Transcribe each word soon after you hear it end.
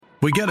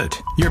We get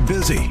it. You're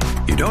busy.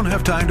 You don't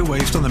have time to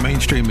waste on the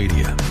mainstream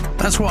media.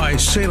 That's why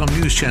Salem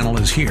News Channel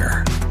is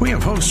here. We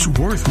have hosts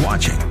worth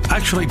watching,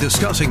 actually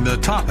discussing the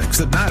topics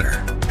that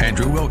matter.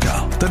 Andrew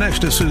Wilkow,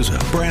 Dinesh D'Souza,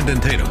 Brandon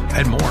Tatum,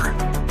 and more.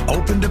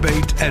 Open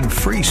debate and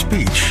free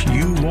speech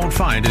you won't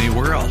find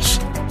anywhere else.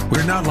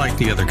 We're not like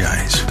the other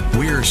guys.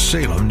 We're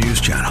Salem News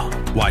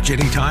Channel. Watch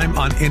anytime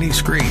on any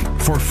screen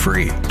for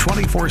free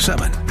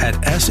 24/7 at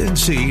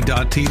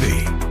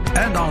snc.tv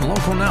and on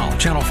Local Now,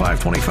 Channel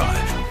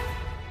 525.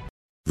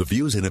 The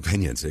views and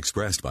opinions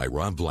expressed by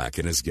Rob Black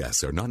and his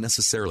guests are not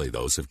necessarily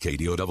those of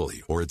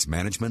KDOW or its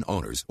management,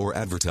 owners, or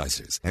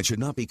advertisers and should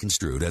not be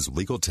construed as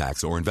legal,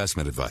 tax, or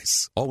investment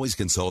advice. Always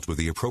consult with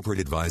the appropriate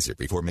advisor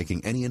before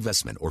making any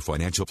investment or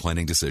financial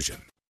planning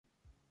decision.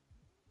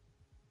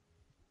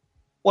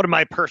 One of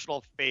my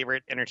personal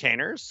favorite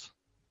entertainers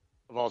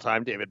of all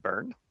time, David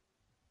Byrne,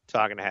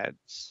 Talking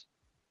Heads.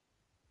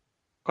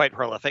 Quite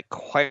prolific,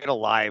 quite a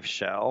live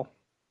show.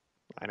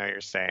 I know you're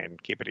saying,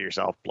 keep it to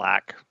yourself,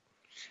 Black.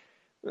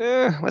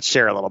 Let's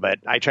share a little bit.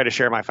 I try to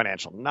share my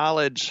financial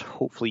knowledge.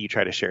 Hopefully you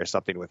try to share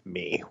something with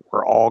me.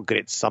 We're all good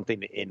at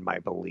something in my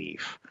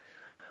belief.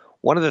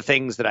 One of the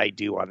things that I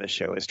do on this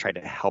show is try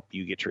to help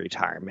you get to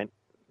retirement,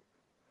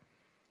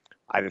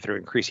 either through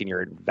increasing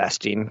your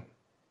investing,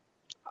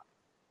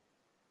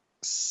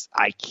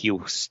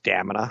 IQ,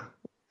 stamina,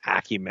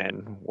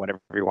 acumen, whatever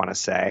you want to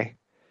say.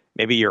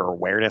 Maybe your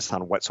awareness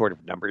on what sort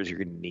of numbers you're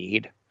going to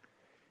need.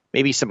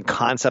 Maybe some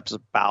concepts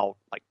about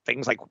like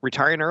things like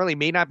retiring early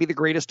may not be the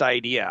greatest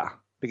idea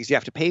because you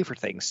have to pay for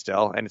things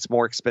still, and it's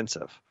more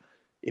expensive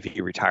if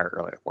you retire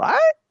early.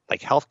 What?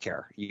 Like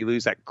healthcare. You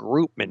lose that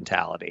group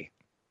mentality.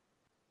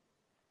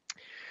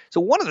 So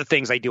one of the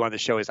things I do on the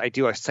show is I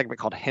do a segment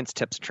called Hints,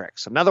 Tips,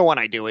 Tricks. Another one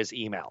I do is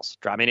emails.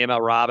 Drop me an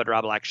email,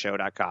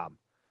 rob@robblackshow.com.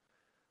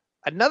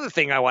 Another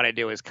thing I want to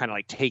do is kind of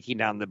like taking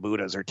down the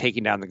Buddhas or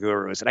taking down the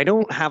gurus. And I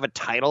don't have a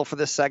title for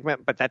this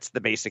segment, but that's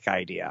the basic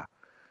idea.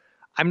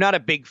 I'm not a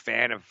big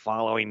fan of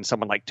following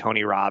someone like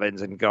Tony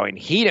Robbins and going,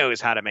 he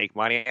knows how to make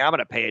money. I'm going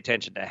to pay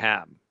attention to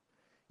him.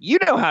 You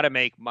know how to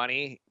make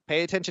money.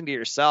 Pay attention to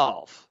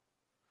yourself.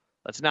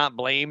 Let's not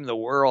blame the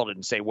world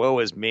and say, woe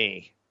is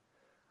me.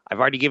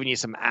 I've already given you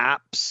some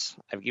apps.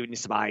 I've given you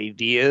some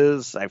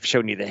ideas. I've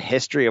shown you the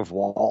history of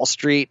Wall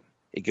Street.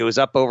 It goes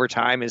up over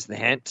time is the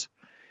hint.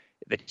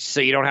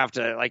 So you don't have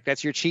to, like,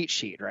 that's your cheat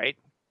sheet, right?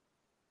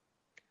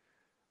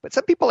 But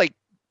some people like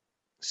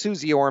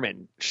Susie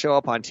Orman show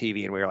up on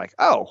TV and we were like,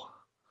 oh,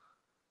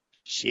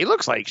 she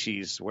looks like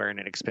she's wearing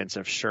an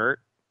expensive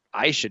shirt.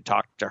 I should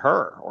talk to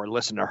her or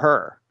listen to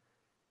her.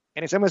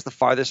 And it's almost the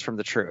farthest from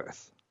the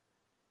truth.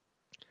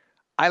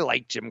 I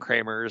like Jim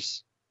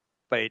Cramer's,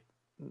 but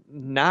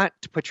not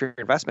to put your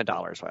investment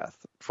dollars with,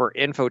 for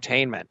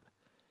infotainment.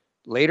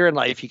 Later in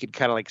life, you could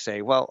kind of like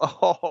say, well,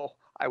 oh,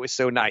 I was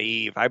so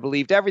naive. I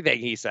believed everything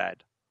he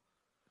said.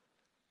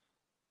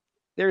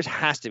 There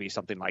has to be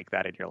something like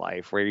that in your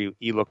life where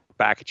you look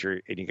back at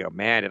and you go,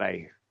 man,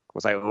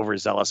 was I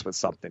overzealous with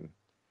something?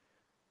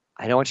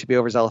 I don't want you to be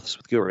overzealous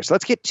with gurus. So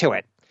let's get to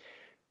it.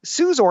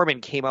 Suze Orman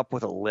came up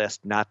with a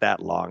list not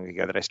that long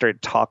ago that I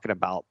started talking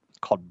about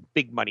called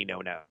Big Money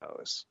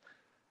No-Nos.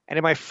 And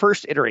in my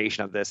first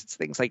iteration of this, it's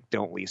things like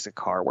don't lease a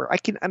car, where I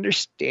can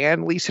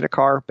understand leasing a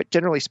car, but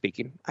generally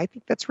speaking, I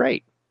think that's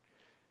right.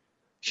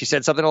 She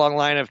said something along the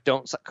line of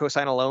don't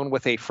co-sign a loan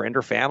with a friend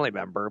or family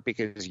member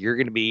because you're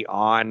going to be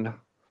on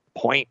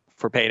point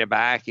for paying it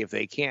back if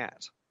they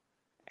can't.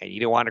 And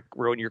you don't want to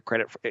ruin your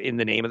credit in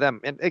the name of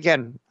them. And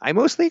again, I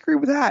mostly agree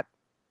with that.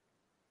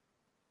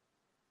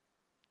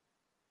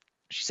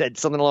 She said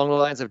something along the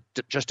lines of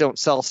just don't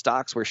sell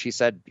stocks, where she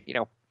said,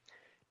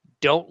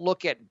 don't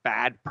look at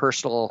bad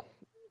personal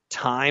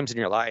times in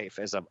your life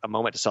as a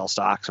moment to sell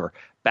stocks, or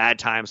bad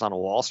times on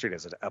Wall Street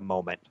as a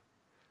moment.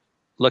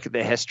 Look at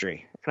the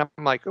history. And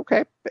I'm like,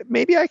 okay,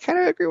 maybe I kind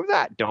of agree with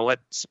that. Don't let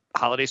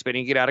holiday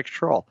spending get out of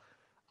control.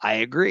 I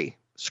agree.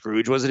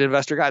 Scrooge was an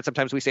investor guide.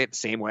 Sometimes we say it the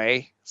same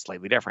way,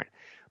 slightly different.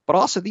 But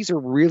also, these are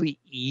really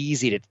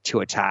easy to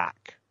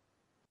attack.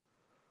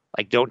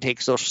 Like, don't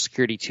take Social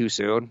Security too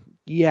soon.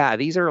 Yeah,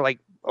 these are like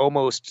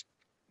almost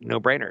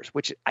no-brainers,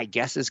 which I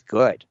guess is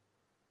good.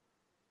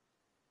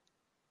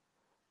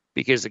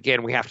 Because,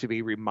 again, we have to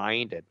be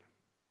reminded.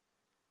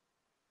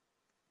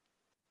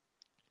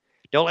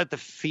 Don't let the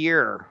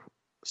fear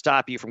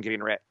stop you from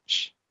getting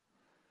rich.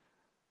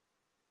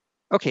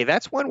 Okay,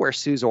 that's one where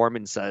Suze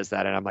Orman says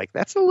that, and I'm like,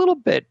 that's a little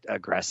bit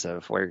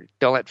aggressive, where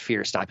don't let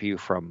fear stop you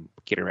from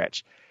getting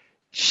rich.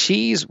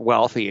 She's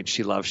wealthy, and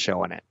she loves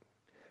showing it.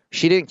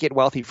 She didn't get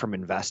wealthy from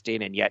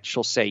investing, and yet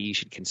she'll say you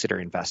should consider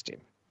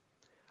investing.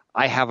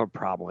 I have a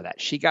problem with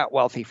that. She got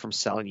wealthy from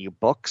selling you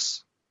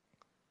books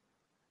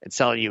and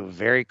selling you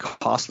very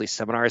costly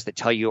seminars that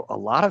tell you a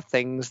lot of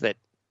things that,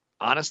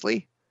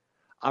 honestly,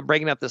 I'm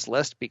bringing up this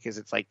list because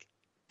it's like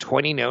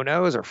 20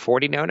 no-nos or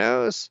 40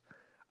 no-nos.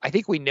 I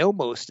think we know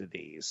most of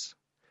these,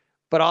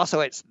 but also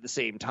at the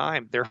same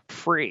time, they're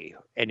free.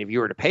 And if you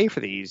were to pay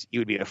for these, you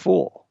would be a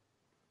fool.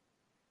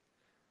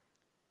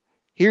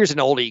 Here's an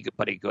oldie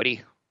but a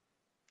goodie.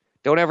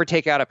 Don't ever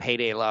take out a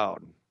payday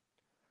loan.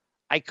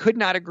 I could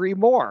not agree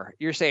more.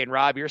 You're saying,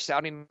 Rob, you're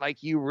sounding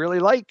like you really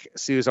like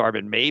Suze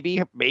Orman.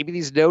 Maybe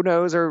these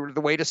no-nos are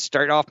the way to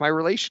start off my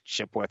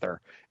relationship with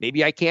her.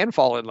 Maybe I can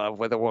fall in love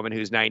with a woman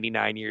who's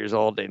 99 years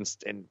old and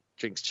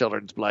drinks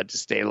children's blood to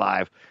stay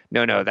alive.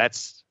 No,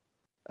 that's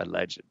a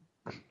legend.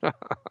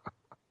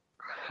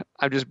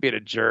 I'm just being a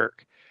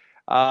jerk.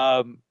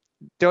 Don't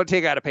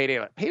take out a payday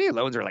loan. Payday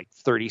loans are like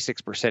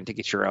 36% to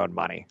get your own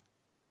money.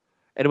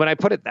 And when I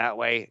put it that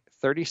way,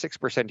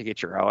 36% to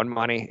get your own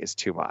money is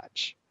too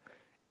much.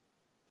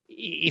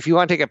 If you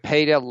want to take a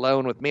payday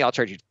loan with me, I'll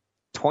charge you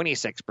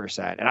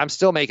 26%, and I'm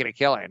still making a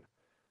killing.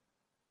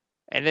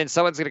 And then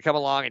someone's going to come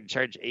along and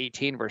charge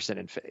 18%.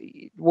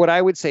 And what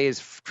I would say is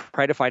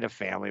try to find a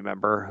family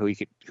member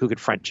who could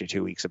front you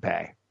 2 weeks of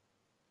pay.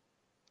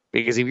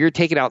 Because if you're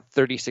taking out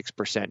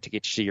 36% to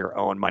get you your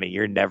own money,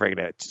 you're never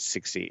going to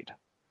succeed.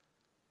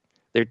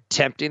 They're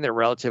tempting. They're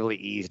relatively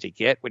easy to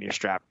get when you're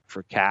strapped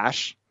for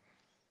cash.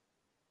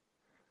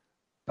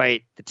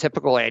 But the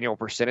typical annual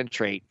percentage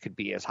rate could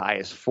be as high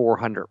as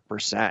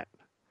 400%.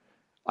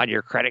 On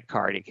your credit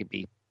card, it could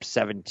be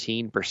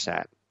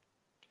 17%.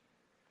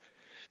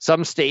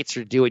 Some states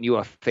are doing you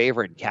a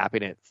favor and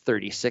capping it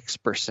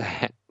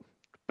 36%,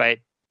 but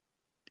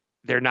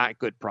they're not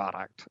good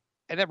product.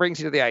 And that brings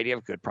you to the idea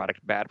of good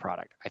product, bad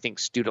product. I think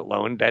student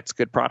loan debt's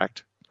good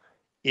product.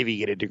 If you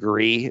get a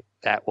degree,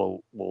 that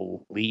will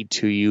lead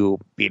to you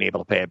being able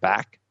to pay it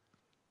back.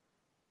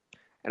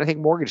 And I think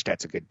mortgage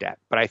debt's a good debt,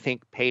 but I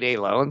think payday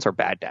loans are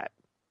bad debt.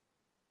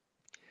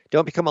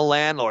 Don't become a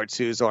landlord,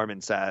 Suze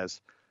Orman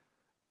says.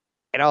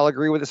 And I'll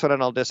agree with this one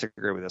and I'll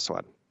disagree with this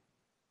one.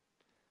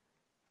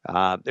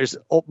 There's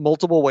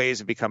multiple ways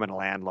of becoming a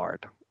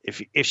landlord.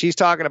 If she's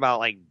talking about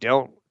like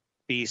don't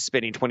be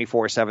spending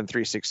 24/7,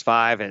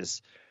 365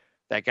 as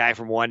that guy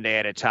from One Day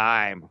at a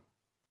Time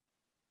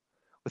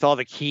with all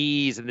the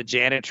keys and the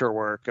janitor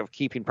work of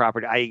keeping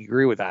property, I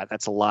agree with that.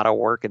 That's a lot of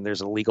work, and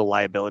there's a legal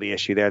liability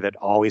issue there that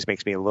always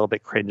makes me a little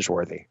bit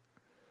cringeworthy.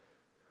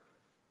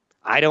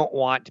 I don't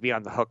want to be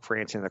on the hook for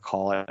answering the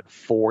call at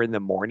 4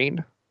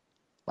 a.m,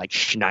 like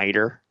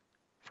Schneider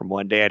from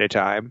One Day at a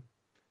Time.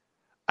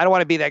 I don't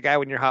want to be that guy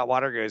when your hot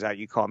water goes out,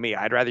 you call me.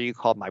 I'd rather you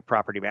call my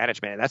property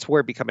management. And that's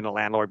where becoming a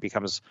landlord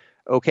becomes,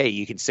 okay,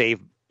 you can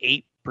save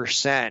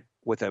 8%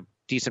 with a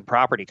decent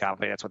property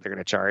company. That's what they're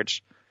going to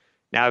charge.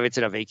 Now, if it's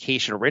in a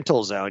vacation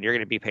rental zone, you're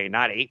going to be paying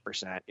not 8%,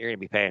 you're going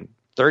to be paying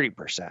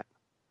 30%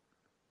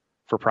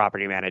 for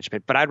property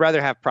management. But I'd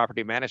rather have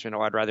property management,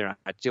 or I'd rather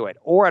not do it.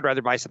 Or I'd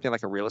rather buy something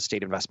like a real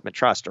estate investment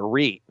trust, a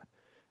REIT,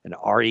 an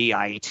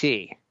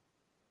REIT.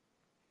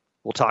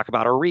 We'll talk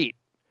about a REIT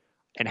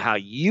and how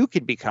you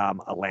can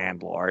become a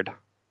landlord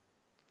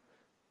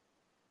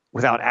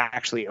without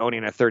actually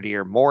owning a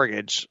 30-year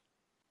mortgage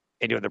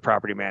and doing the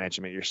property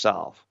management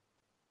yourself.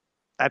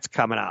 That's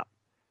coming up.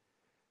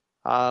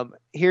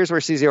 Here's where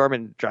Suze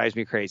Orman drives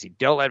me crazy.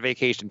 Don't let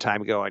vacation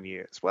time go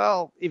unused.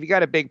 Well, if you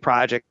got a big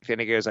project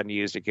and it goes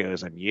unused, it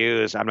goes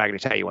unused. I'm not going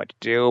to tell you what to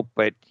do.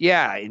 But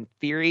yeah, in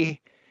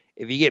theory,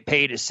 if you get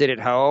paid to sit at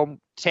home,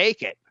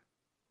 take it.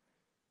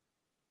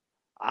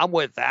 I'm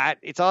with that.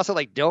 It's also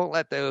like, don't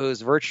let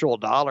those virtual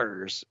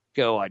dollars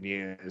go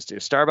unused. If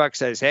Starbucks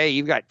says, hey,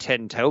 you've got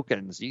 10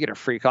 tokens, you get a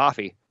free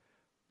coffee,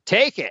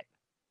 take it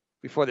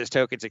before those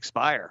tokens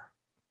expire.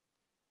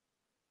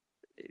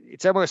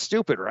 It's almost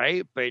stupid,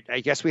 right? But I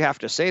guess we have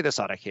to say this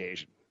on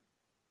occasion.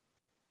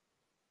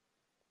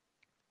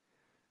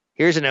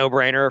 Here's a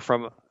no-brainer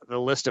from the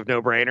list of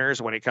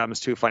no-brainers when it comes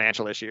to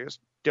financial issues.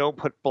 Don't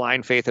put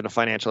blind faith in a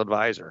financial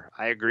advisor.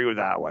 I agree with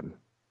that one.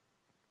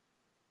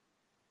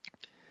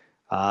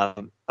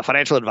 A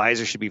financial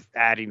advisor should be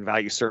adding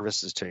value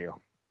services to you.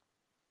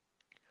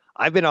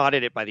 I've been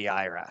audited by the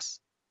IRS.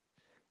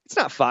 It's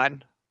not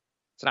fun.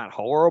 It's not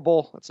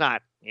horrible. It's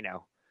not,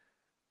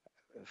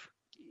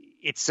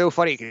 it's so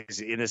funny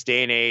because in this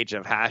day and age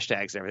of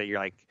hashtags and everything, you're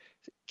like,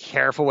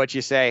 careful what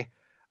you say.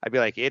 I'd be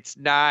like, it's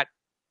not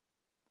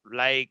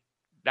like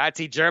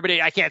Nazi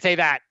Germany. I can't say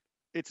that.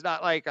 It's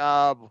not like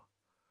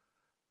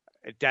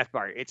Death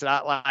Bar. It's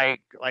not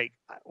like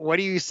what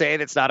do you say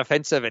that's not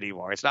offensive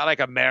anymore? It's not like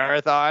a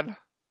marathon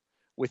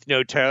with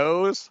no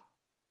toes.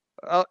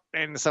 Oh,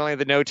 and suddenly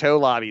the no toe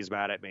lobby's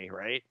mad at me,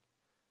 right?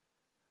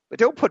 But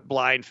don't put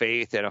blind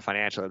faith in a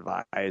financial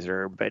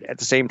advisor. But at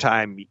the same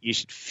time, you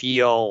should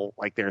feel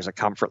like there's a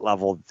comfort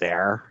level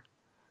there.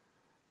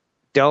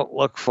 Don't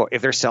look for,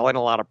 if they're selling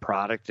a lot of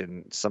product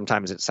and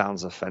sometimes it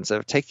sounds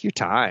offensive, take your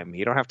time.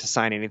 You don't have to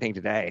sign anything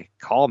today.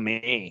 Call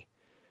me.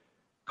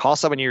 Call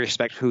someone you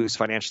respect who's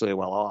financially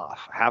well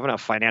off. Having a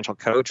financial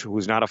coach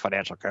who's not a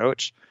financial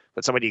coach,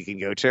 but somebody you can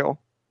go to.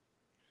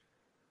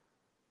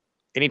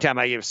 Anytime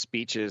I give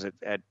speeches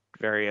at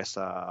various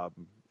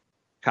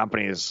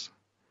companies,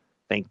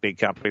 think big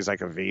companies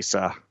like a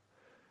Visa,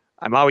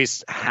 I'm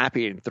always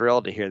happy and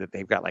thrilled to hear that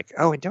they've got like,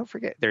 oh, and don't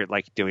forget, they're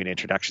like doing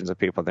introductions of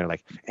people. And they're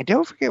like, and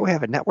don't forget, we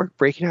have a network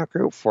breaking out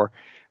group for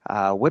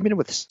women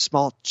with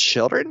small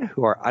children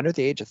who are under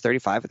the age of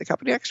 35 at the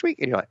company next week.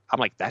 And you're like, I'm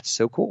like, that's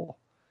so cool.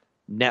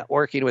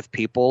 Networking with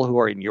people who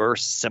are in your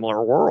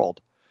similar world,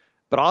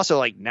 but also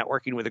like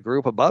networking with a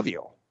group above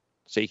you.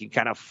 so you can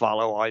kind of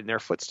follow in their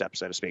footsteps,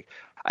 so to speak.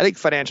 I think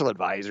financial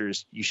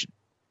advisors,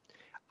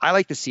 I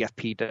like the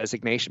CFP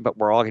designation, but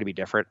we're all going to be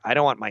different. I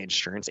don't want my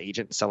insurance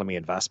agent selling me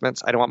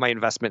investments. I don't want my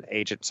investment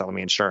agent selling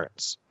me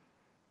insurance.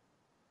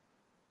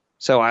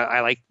 So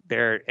I like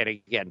there, and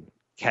again,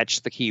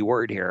 catch the key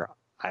word here.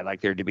 I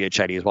like there to be a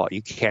Chinese wall.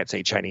 You can't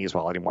say Chinese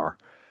wall anymore.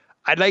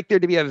 I'd like there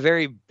to be a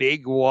very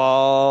big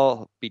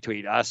wall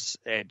between us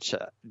and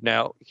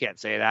no, you can't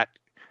say that.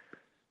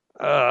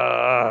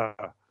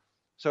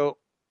 So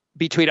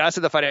between us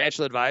and the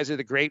financial advisor,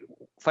 the great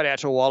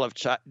financial wall of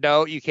China.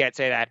 No, you can't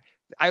say that.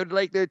 I would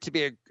like there to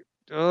be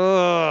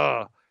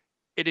an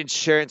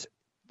insurance.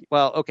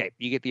 Well, okay,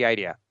 you get the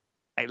idea.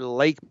 I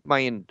like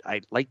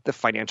the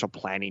financial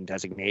planning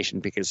designation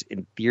because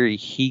in theory,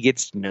 he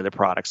gets to know the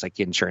products like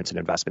insurance and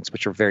investments,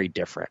 which are very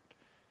different.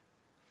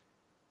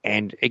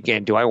 And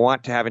again, do I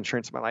want to have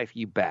insurance in my life?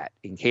 You bet.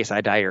 In case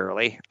I die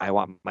early, I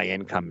want my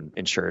income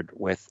insured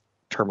with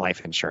term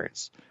life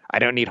insurance. I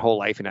don't need whole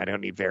life and I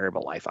don't need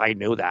variable life. I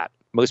know that.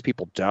 Most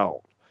people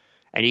don't.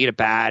 And you get a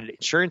bad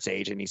insurance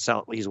agent, he's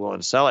willing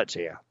to sell it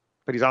to you.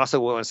 But he's also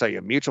willing to sell you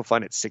a mutual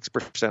fund at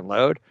 6%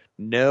 load.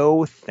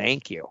 No,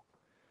 thank you.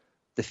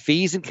 The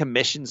fees and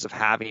commissions of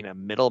having a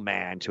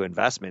middleman to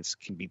investments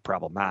can be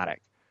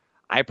problematic.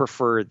 I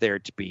prefer there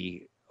to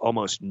be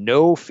almost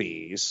no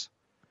fees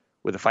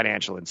with the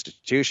financial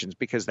institutions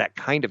because that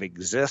kind of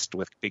exists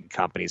with big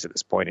companies at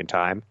this point in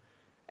time,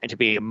 and to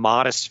be a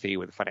modest fee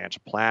with a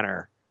financial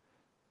planner.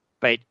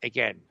 But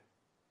again,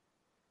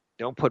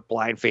 don't put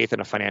blind faith in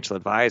a financial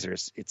advisor.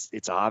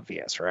 It's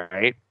obvious,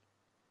 right?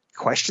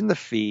 Question the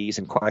fees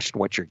and question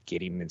what you're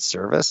getting in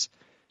service.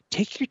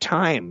 Take your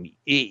time.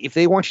 If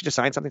they want you to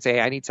sign something, say,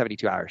 hey, I need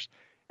 72 hours.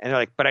 And they're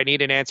like, but I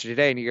need an answer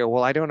today. And you go,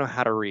 well, I don't know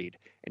how to read.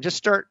 And just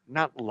start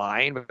not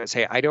lying, but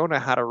say, I don't know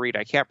how to read.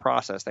 I can't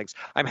process things.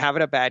 I'm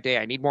having a bad day.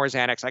 I need more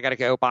Xanax. I got to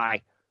go.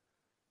 Bye.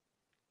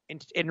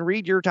 And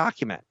read your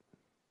document.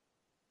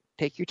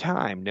 Take your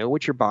time. Know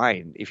what you're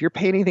buying. If you're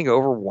paying anything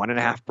over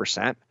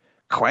 1.5%,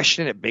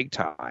 question it big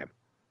time.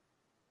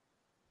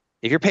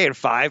 If you're paying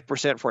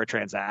 5% for a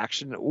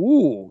transaction, it's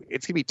going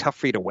to be tough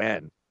for you to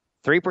win.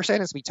 3% is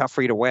going to be tough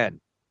for you to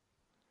win.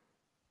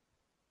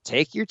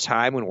 Take your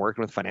time when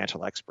working with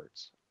financial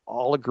experts.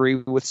 I'll agree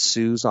with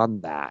Suze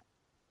on that.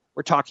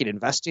 We're talking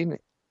investing,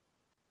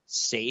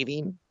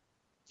 saving,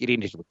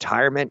 getting into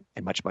retirement,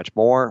 and much, much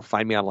more.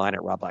 Find me online at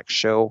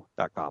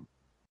robblackshow.com.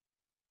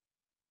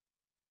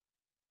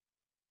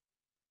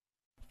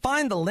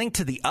 Find the link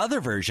to the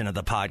other version of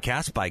the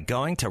podcast by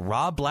going to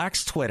Rob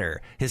Black's Twitter.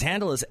 His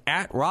handle is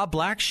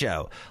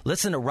 @RobBlackShow.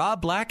 Listen to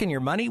Rob Black and Your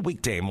Money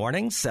weekday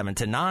mornings, 7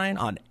 to 9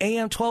 on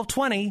AM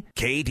 1220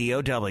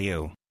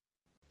 KDOW.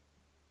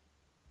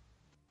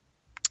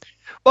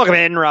 Welcome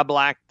in, Rob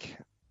Black.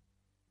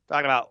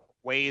 Talking about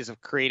ways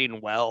of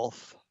creating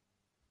wealth.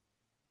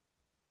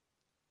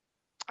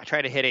 I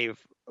try to hit a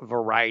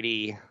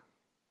variety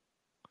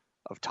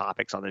of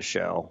topics on this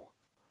show.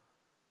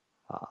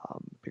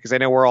 Because I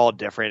know we're all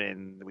different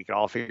and we can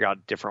all figure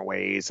out different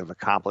ways of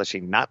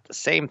accomplishing not the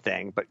same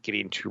thing, but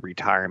getting to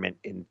retirement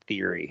in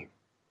theory.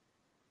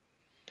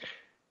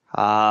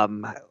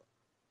 How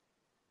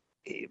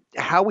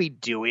we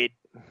do it,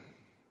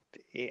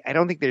 I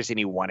don't think there's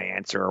any one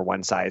answer or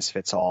one size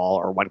fits all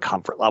or one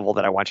comfort level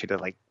that I want you to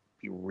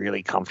be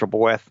really comfortable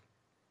with.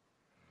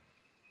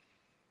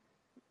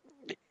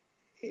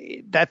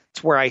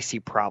 That's where I see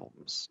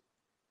problems.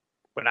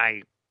 When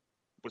I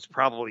was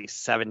probably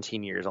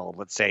 17 years old,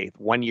 let's say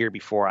 1 year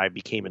before I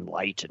became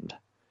enlightened,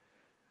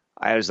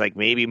 I was like,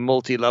 maybe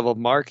multi-level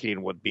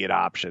marketing would be an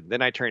option.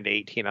 Then I turned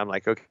 18. I'm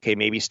like, okay,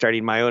 maybe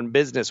starting my own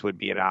business would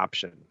be an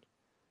option.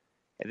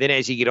 And then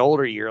as you get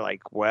older, you're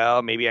like,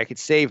 well, maybe I could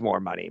save more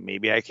money.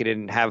 Maybe I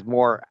could have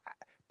more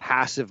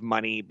passive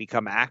money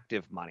become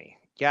active money.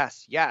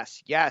 Yes.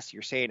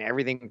 You're saying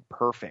everything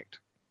perfect,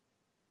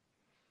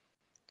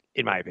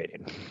 in my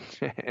opinion.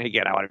 And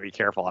again, I want to be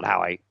careful on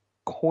how I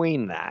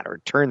coin that or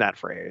turn that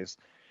phrase.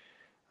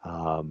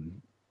 But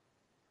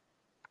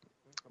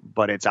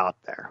it's out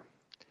there.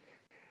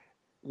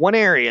 One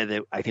area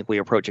that I think we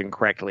approach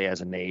incorrectly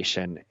as a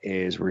nation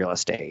is real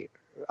estate.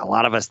 A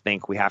lot of us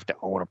think we have to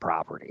own a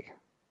property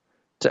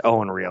to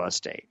own real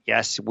estate.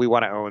 Yes, we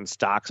want to own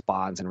stocks,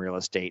 bonds, and real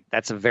estate.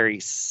 That's a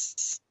very,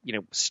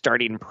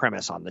 starting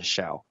premise on this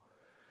show.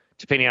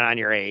 Depending on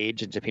your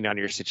age and depending on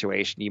your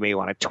situation, you may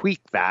want to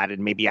tweak that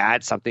and maybe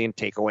add something and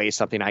take away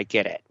something. I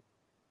get it.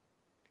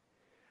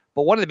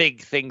 But one of the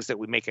big things that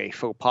we make a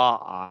faux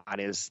pas on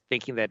is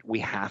thinking that we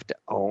have to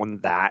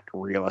own that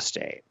real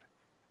estate.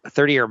 A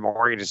 30-year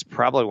mortgage is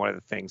probably one of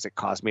the things that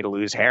caused me to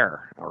lose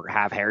hair or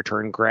have hair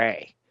turn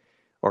gray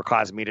or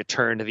caused me to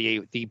turn to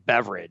the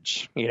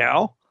beverage,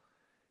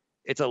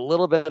 It's a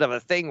little bit of a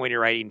thing when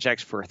you're writing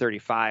checks for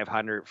 $3,500,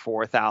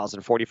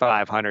 $4,000,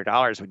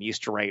 $4,500 when you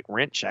used to write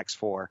rent checks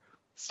for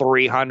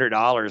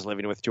 $300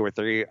 living with 2 or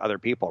 3 other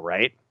people,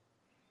 right?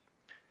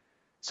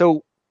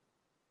 So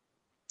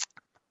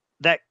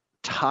that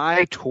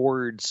tie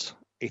towards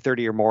a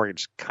 30-year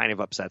mortgage kind of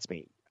upsets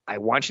me. I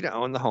want you to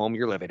own the home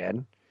you're living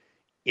in.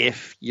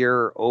 if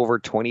you're over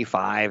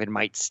 25 and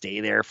might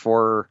stay there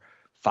for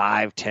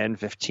 5, 10,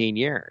 15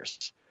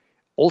 years.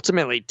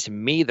 Ultimately, to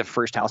me, the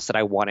first house that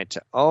I wanted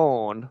to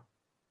own,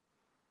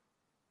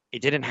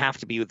 it didn't have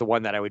to be the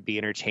one that I would be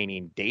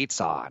entertaining dates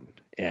on.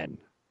 And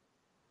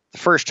the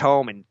first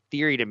home, in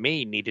theory, to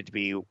me, needed to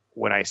be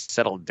when I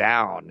settled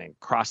down and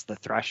crossed the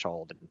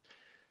threshold and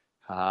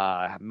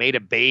made a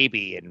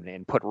baby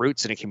and put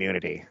roots in a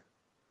community.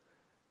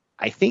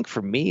 I think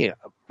for me,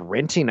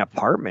 renting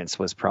apartments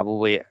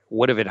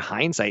would have in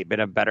hindsight been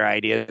a better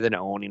idea than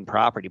owning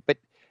property. But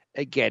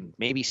again,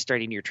 maybe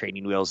starting your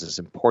training wheels is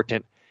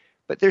important.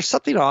 But there's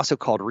something also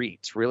called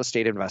REITs, Real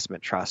Estate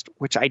Investment Trust,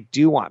 which I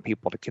do want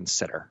people to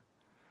consider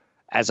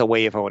as a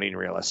way of owning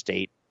real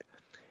estate.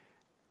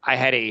 I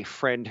had a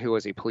friend who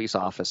was a police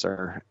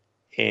officer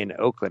in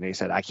Oakland. And he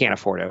said, I can't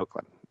afford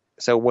Oakland.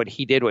 So what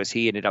he did was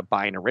he ended up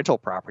buying a rental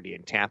property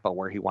in Tampa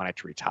where he wanted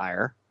to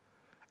retire.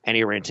 And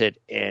he rented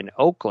in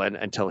Oakland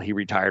until he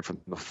retired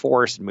from the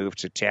force and moved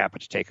to Tampa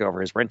to take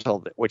over his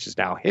rental, which is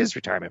now his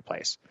retirement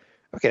place.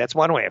 Okay, that's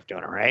one way of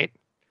doing it, right?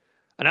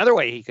 Another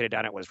way he could have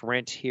done it was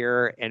rent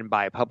here and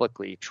buy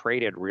publicly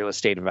traded real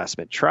estate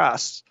investment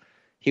trusts.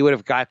 He would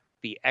have got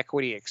the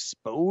equity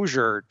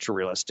exposure to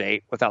real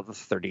estate without the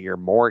 30-year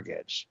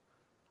mortgage.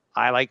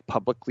 I like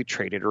publicly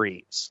traded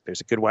REITs.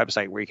 There's a good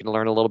website where you can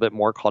learn a little bit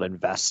more called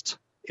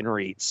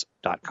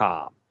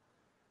investinreits.com.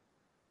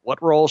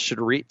 What role should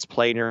REITs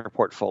play in your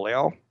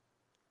portfolio?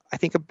 I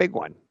think a big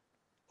one.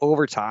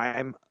 Over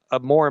time, a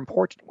more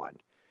important one.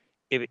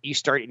 If you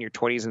start in your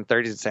 20s and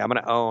 30s and say, I'm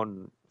going to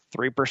own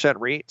 3%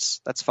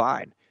 REITs, that's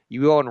fine.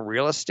 You own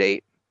real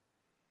estate,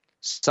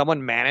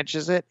 someone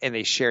manages it, and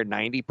they share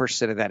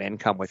 90% of that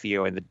income with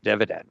you in the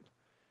dividend.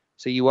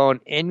 So you own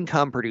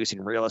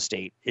income-producing real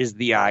estate is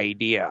the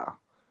idea.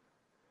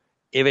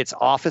 If it's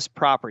office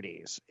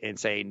properties in,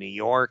 say, New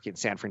York and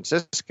San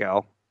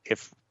Francisco,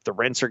 if the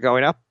rents are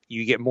going up,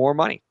 you get more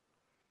money.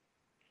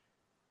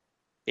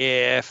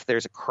 If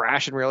there's a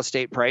crash in real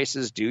estate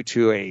prices due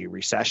to a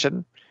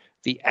recession,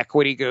 the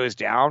equity goes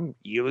down,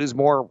 you lose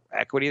more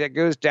equity that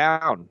goes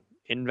down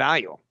in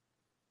value.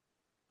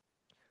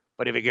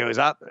 But if it goes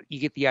up, you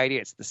get the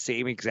idea. It's the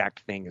same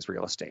exact thing as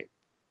real estate,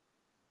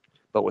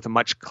 but with a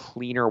much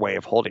cleaner way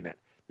of holding it.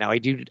 Now, I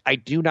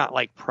do not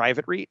like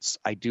private REITs.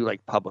 I do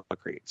like public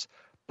REITs.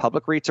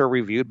 Public REITs are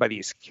reviewed by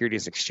the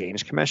Securities and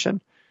Exchange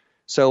Commission.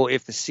 So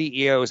if the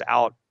CEO is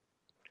out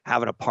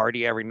having a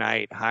party every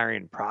night,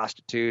 hiring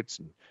prostitutes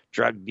and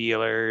drug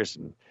dealers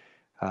and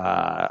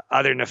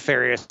other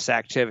nefarious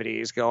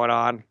activities going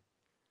on,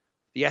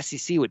 the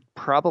SEC would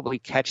probably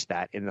catch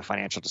that in the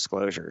financial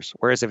disclosures.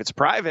 Whereas if it's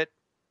private,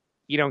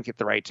 you don't get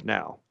the right to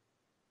know.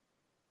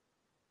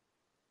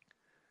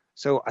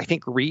 So I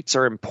think REITs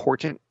are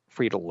important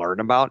for you to learn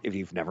about if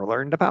you've never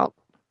learned about.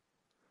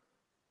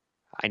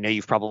 I know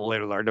you've probably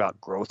learned about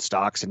growth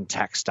stocks and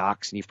tech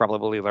stocks, and you've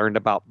probably learned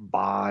about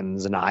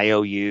bonds and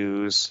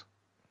IOUs.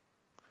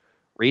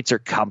 REITs are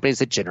companies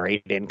that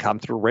generate income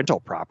through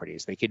rental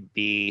properties. They could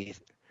be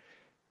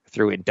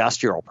through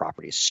industrial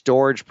properties,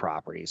 storage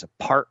properties,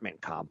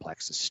 apartment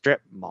complexes,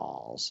 strip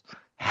malls,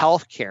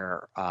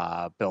 healthcare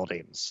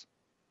buildings.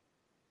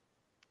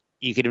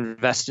 You can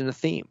invest in a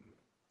theme.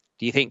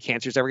 Do you think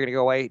cancer is ever going to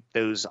go away?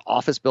 Those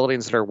office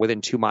buildings that are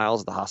within 2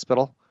 miles of the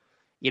hospital.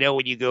 You know,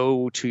 when you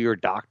go to your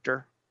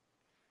doctor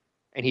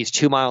and he's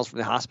 2 miles from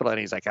the hospital and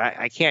he's like,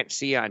 I can't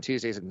see you on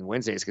Tuesdays and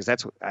Wednesdays because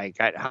that's what I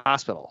got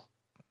hospital.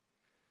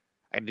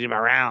 I did my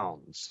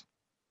rounds.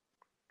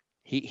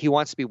 He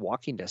wants to be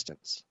walking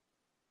distance.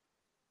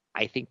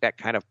 I think that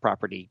kind of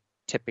property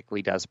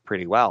typically does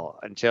pretty well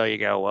until you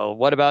go, well,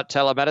 what about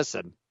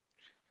telemedicine?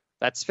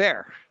 That's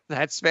fair.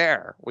 That's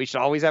fair. We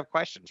should always have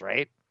questions,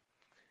 right?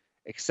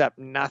 Except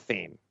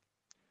nothing.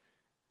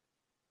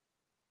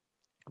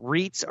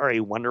 REITs are a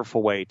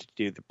wonderful way to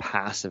do the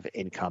passive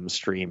income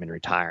stream in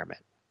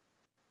retirement.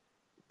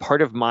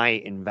 Part of my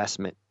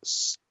investment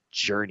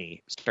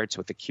journey starts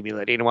with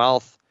accumulating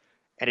wealth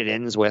and it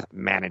ends with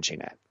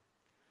managing it.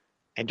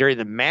 And during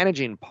the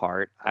managing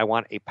part, I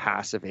want a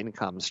passive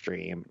income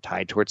stream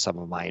tied towards some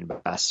of my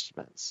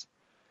investments.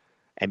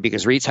 And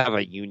because REITs have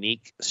a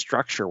unique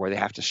structure where they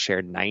have to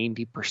share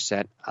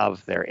 90%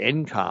 of their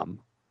income,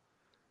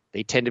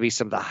 they tend to be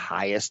some of the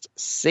highest,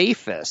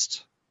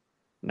 safest.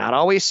 Not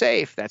always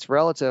safe. That's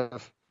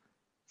relative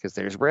because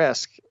there's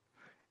risk.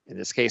 In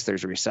this case,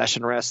 there's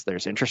recession risk.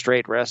 There's interest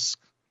rate risk.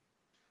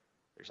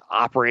 There's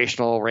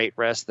operational rate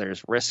risk.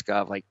 There's risk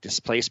of like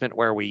displacement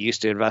where we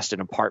used to invest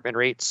in apartment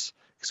rates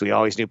because we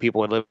always knew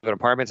people would live in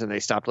apartments and they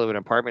stopped living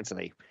in apartments and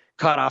they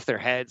cut off their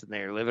heads and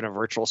they live in a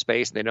virtual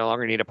space and they no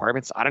longer need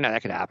apartments. I don't know.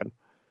 That could happen.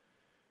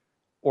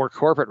 Or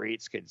corporate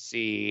REITs could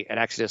see an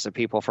exodus of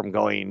people from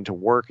going to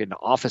work in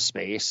office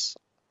space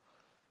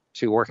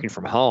to working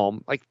from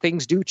home. Like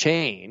things do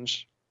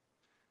change,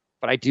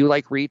 but I do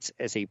like REITs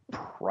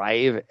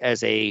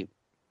as a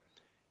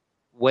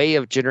way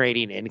of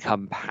generating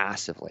income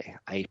passively.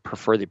 I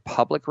prefer the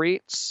public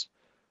REITs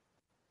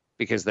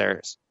because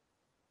they're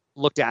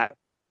looked at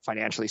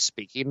financially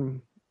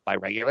speaking by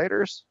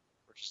regulators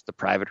versus the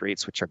private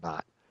REITs, which are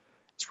not.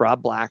 It's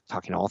Rob Black,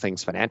 talking all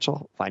things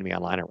financial. Find me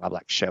online at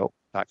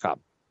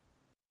robblackshow.com.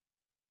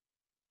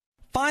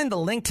 Find the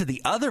link to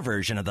the other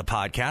version of the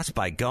podcast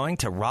by going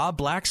to Rob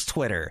Black's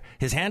Twitter.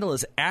 His handle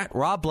is at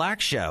Rob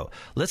Black Show.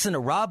 Listen to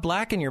Rob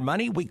Black and Your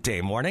Money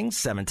weekday mornings,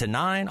 7 to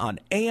 9 on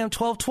AM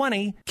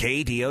 1220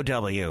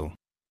 KDOW.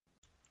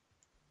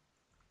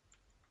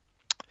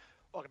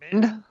 Welcome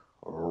in.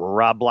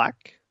 Rob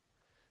Black.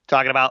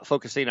 Talking about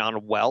focusing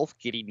on wealth,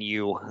 getting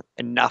you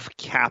enough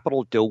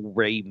capital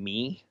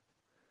do-re-mi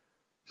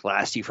to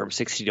last you from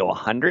 60 to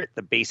 100.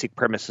 The basic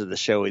premise of the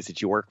show is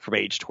that you work from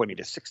age 20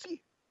 to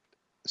 60.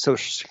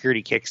 Social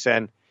Security kicks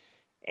in,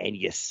 and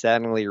you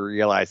suddenly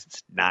realize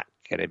it's not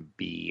going to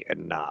be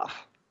enough.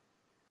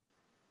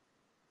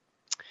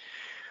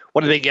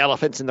 One of the big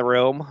elephants in the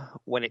room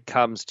when it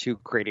comes to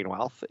creating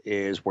wealth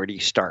is, where do you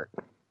start?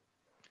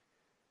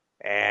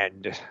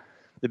 And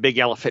the big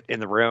elephant in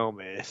the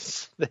room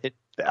is that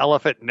the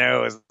elephant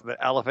knows,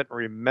 the elephant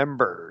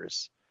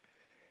remembers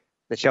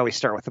that you always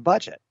start with a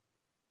budget.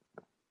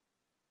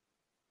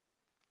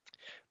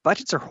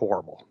 Budgets are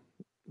horrible.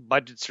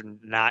 Budgets are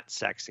not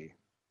sexy.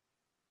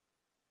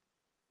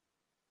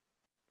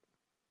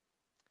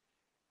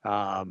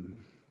 And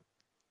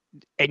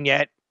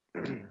yet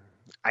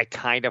I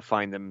kind of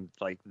find them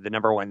like the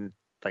number one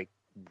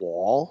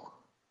wall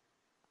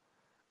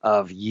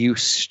of you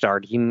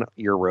starting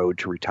your road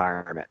to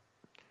retirement.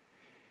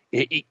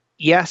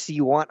 Yes,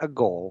 you want a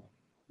goal,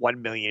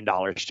 $1 million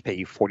to pay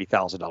you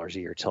 $40,000 a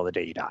year till the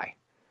day you die.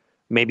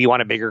 Maybe you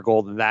want a bigger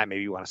goal than that.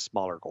 Maybe you want a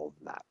smaller goal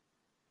than that.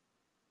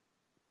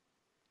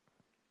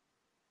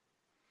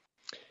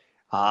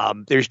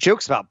 There's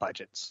jokes about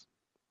budgets.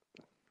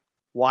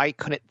 Why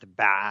couldn't the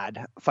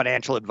bad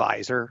financial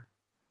advisor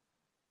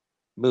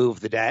move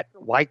the debt?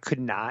 Why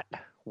couldn't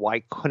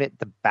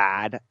the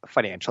bad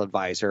financial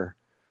advisor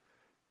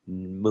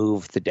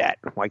move the debt?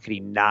 Why could he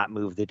not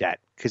move the debt?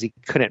 Because he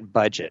couldn't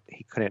budget.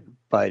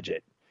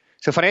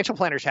 So financial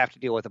planners have to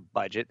deal with a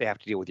budget. They have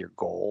to deal with your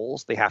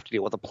goals. They have to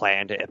deal with a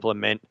plan to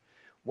implement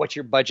what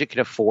your budget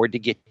can afford to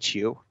get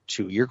you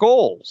to your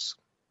goals,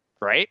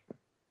 right?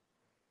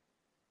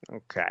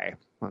 Okay.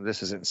 Well,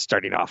 this isn't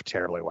starting off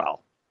terribly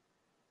well.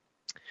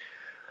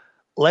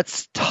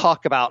 Let's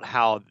talk about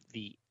how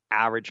the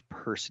average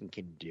person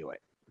can do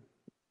it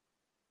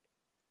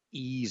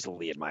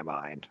easily, in my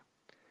mind.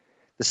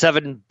 The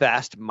 7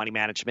 best money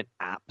management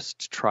apps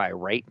to try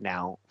right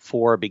now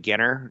for a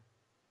beginner,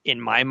 in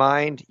my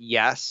mind,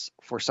 yes.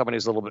 For someone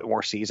who's a little bit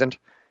more seasoned,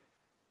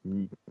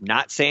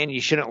 not saying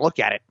you shouldn't look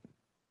at it.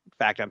 In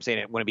fact, I'm saying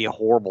it wouldn't be a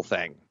horrible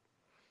thing.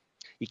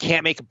 You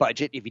can't make a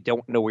budget if you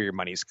don't know where your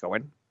money's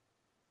going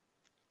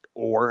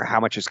or how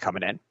much is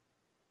coming in.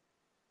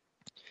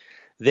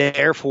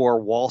 Therefore,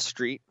 Wall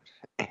Street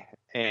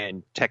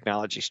and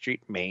Technology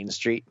Street, Main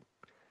Street,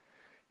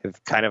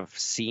 have kind of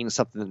seen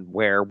something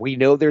where we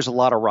know there's a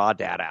lot of raw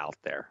data out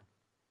there.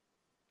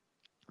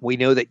 We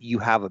know that you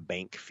have a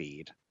bank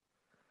feed,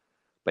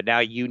 but now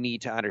you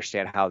need to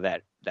understand how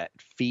that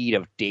feed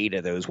of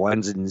data, those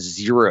ones and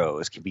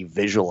zeros, can be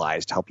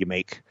visualized to help you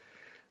make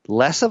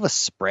less of a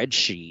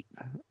spreadsheet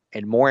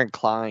and more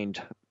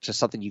inclined to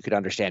something you could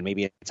understand.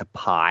 Maybe it's a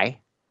pie.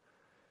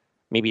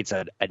 Maybe it's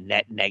a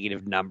net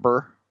negative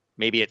number.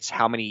 Maybe it's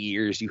how many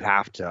years you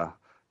have to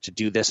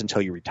do this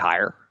until you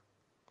retire.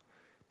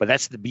 But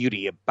that's the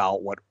beauty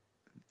about what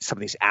some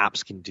of these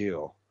apps can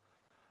do.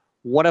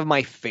 One of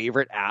my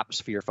favorite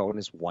apps for your phone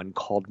is one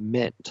called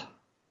Mint.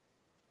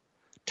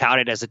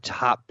 Touted as a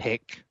top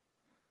pick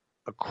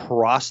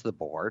across the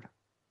board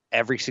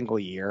every single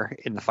year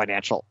in the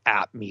financial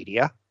app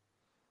media.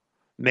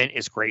 Mint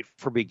is great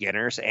for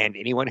beginners and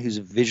anyone who's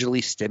visually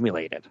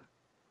stimulated.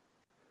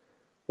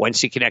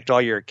 Once you connect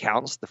all your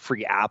accounts, the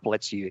free app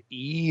lets you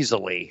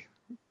easily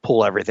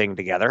pull everything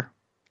together,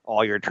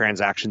 all your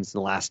transactions in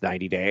the last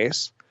 90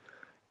 days.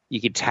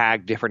 You can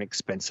tag different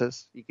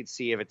expenses. You can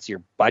see if it's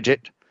your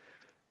budget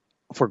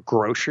for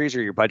groceries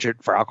or your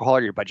budget for alcohol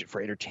or your budget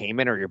for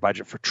entertainment or your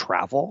budget for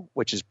travel,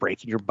 which is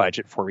breaking your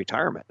budget for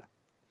retirement.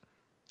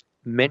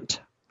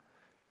 Mint,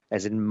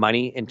 as in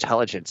money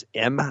intelligence,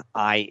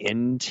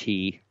 MINT,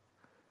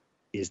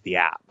 is the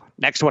app.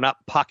 Next one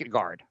up, Pocket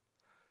Guard.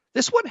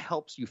 This one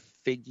helps you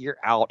figure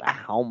out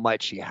how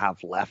much you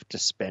have left to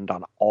spend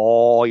on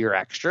all your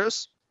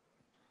extras,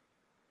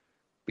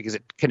 because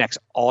it connects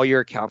all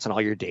your accounts and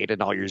all your data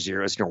and all your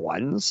zeros and your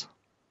ones.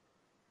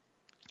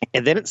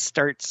 And then it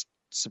starts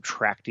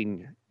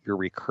subtracting your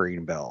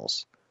recurring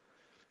bills.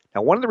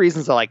 Now, one of the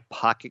reasons I like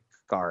Pocket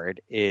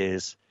Guard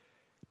is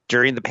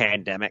during the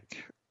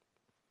pandemic,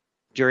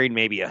 during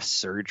maybe a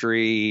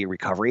surgery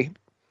recovery,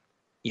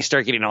 you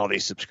start getting all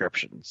these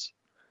subscriptions.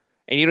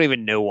 And you don't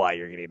even know why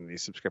you're getting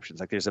these subscriptions.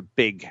 Like there's a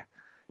big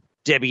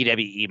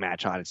WWE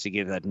match on it. So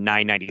you get the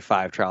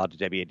 $9.95 trial to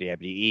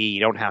WWE. You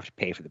don't have to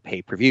pay for the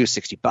pay-per-view,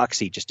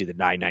 $60. You just do the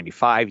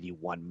 $9.95. You do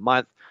 1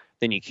 month.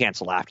 Then you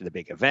cancel after the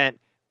big event.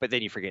 But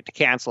then you forget to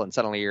cancel, and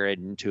suddenly you're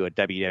into a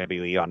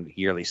WWE on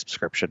yearly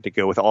subscription to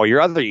go with all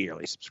your other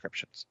yearly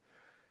subscriptions.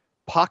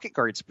 Pocket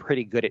Guard's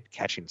pretty good at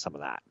catching some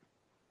of that.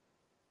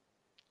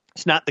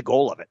 It's not the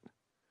goal of it.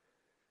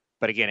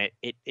 But again,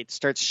 it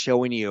starts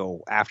showing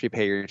you after you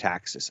pay your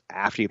taxes,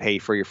 after you pay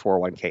for your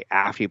 401k,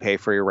 after you pay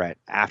for your rent,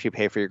 after you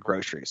pay for your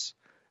groceries.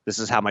 This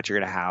is how much you're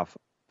going to have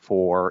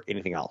for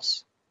anything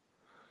else.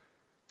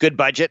 Good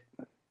budget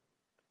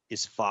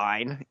is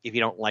fine if you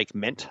don't like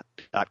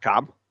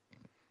mint.com.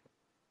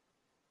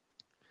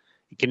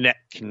 You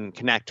can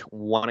connect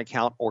one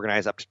account,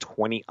 organize up to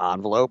 20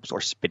 envelopes or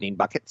spending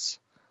buckets.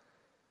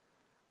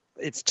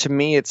 To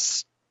me,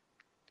 it's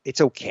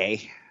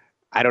okay.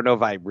 I don't know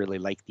if I really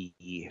like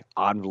the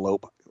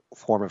envelope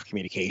form of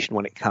communication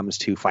when it comes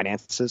to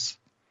finances.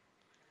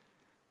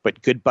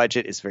 But Good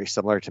Budget is very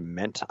similar to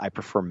Mint. I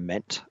prefer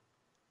Mint.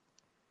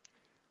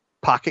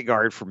 Pocket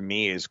Guard for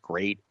me is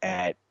great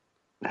at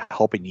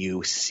helping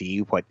you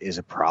see what is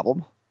a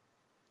problem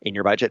in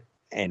your budget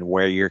and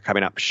where you're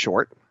coming up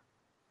short.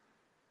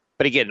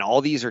 But again,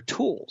 all these are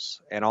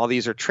tools and all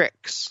these are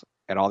tricks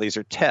and all these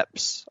are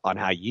tips on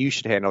how you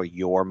should handle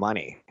your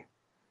money.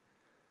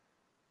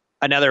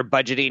 Another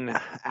budgeting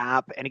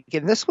app, and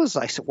again, this was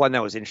one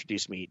that was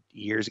introduced to me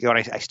years ago,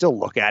 and I still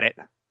look at it.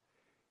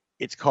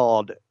 It's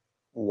called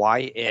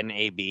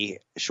YNAB,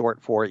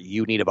 short for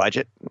You Need a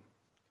Budget.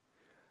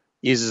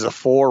 Uses a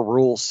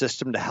 4-rule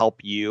system to help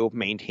you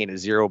maintain a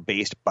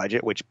zero-based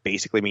budget, which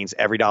basically means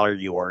every dollar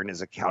you earn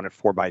is accounted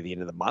for by the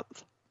end of the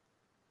month.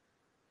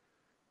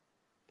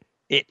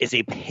 It is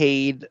a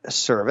paid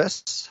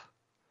service,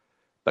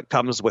 but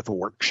comes with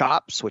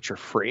workshops, which are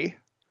free,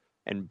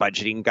 and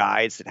budgeting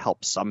guides that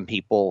help some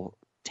people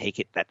take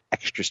it that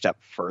extra step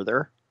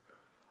further.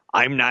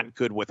 I'm not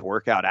good with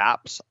workout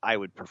apps. I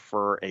would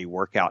prefer a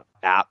workout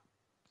app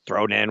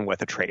thrown in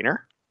with a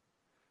trainer.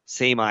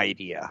 Same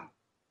idea.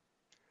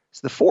 So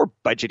the 4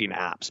 budgeting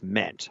apps,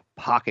 Mint,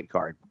 Pocket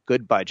Guard,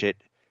 Good Budget,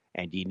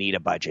 and You Need a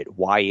Budget,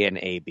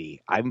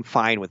 YNAB. I'm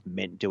fine with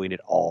Mint doing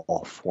it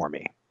all for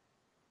me.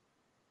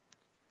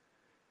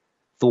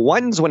 The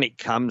ones when it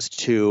comes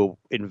to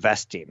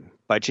investing,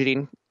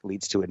 budgeting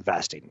leads to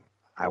investing.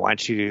 I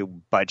want you to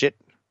budget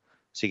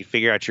so you can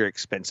figure out your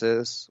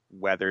expenses,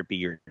 whether it be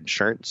your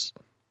insurance,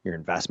 your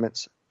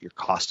investments, your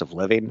cost of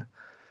living,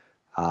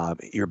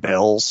 your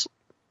bills,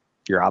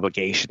 your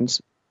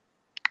obligations,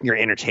 your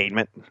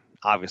entertainment.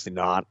 Obviously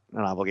not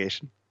an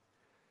obligation.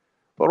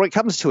 But when it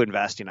comes to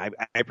investing,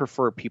 I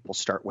prefer people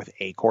start with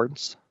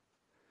Acorns.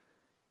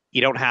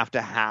 You don't have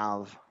to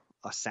have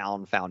a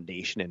sound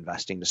foundation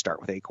investing to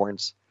start with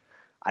Acorns.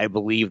 I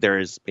believe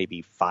there's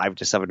maybe 5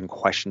 to 7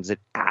 questions it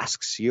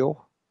asks you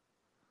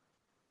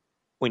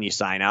when you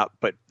sign up.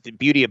 But the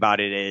beauty about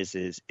it is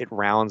it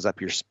rounds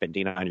up your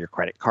spending on your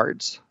credit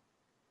cards.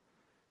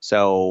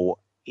 So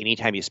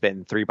anytime you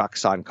spend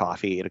 $3 on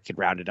coffee, it can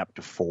round it up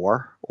to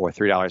 $4, or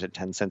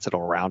 $3.10,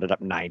 it'll round it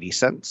up 90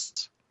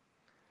 cents.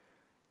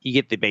 You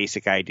get the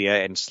basic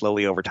idea, and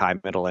slowly over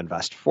time, it'll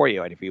invest for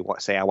you. And if you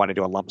say, I want to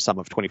do a lump sum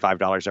of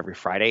 $25 every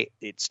Friday,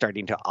 it's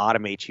starting to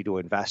automate you to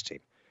investing.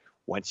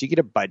 Once you get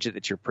a budget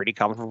that you're pretty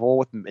comfortable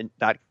with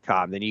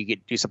Mint.com, then you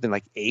do something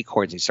like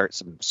Acorns. You start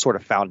some sort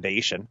of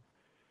foundation.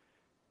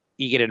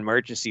 You get an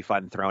emergency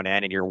fund thrown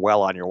in, and you're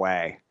well on your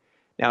way.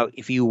 Now,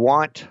 if you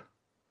want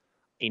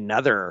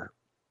another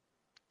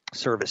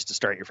service to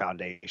start your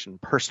foundation,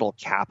 Personal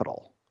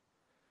Capital,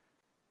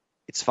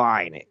 it's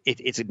fine.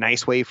 It's a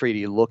nice way for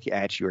you to look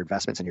at your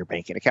investments and your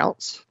banking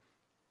accounts.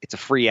 It's a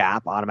free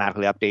app,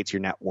 automatically updates your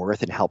net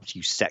worth and helps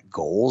you set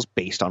goals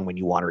based on when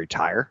you want to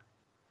retire.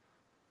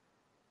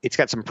 It's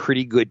got some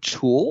pretty good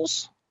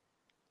tools.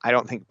 I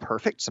don't think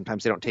perfect.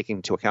 Sometimes they don't take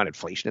into account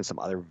inflation and some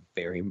other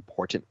very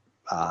important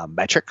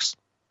metrics.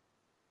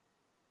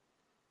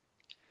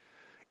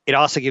 It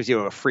also gives you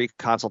a free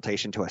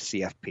consultation to a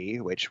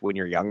CFP, which when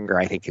you're younger,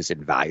 I think is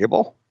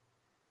invaluable.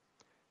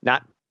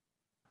 Not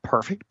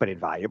perfect, but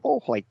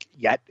invaluable.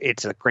 Yet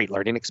it's a great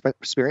learning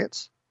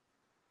experience.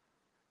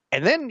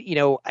 And then,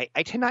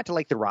 I tend not to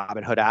like the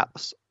Robinhood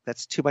apps.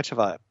 That's too much of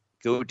a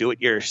go do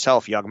it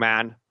yourself, young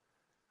man.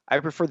 I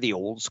prefer the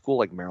old school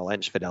like Merrill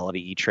Lynch,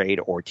 Fidelity, E-Trade,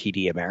 or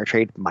TD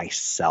Ameritrade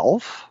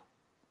myself.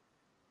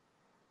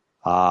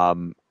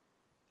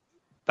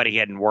 But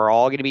again, we're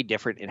all going to be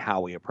different in how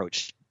we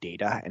approach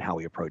data and how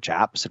we approach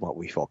apps and what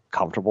we feel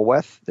comfortable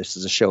with. This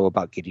is a show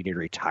about getting into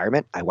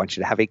retirement. I want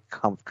you to have a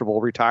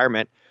comfortable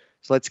retirement.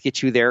 So let's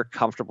get you there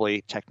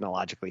comfortably,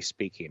 technologically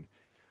speaking.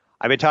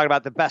 I've been talking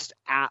about the best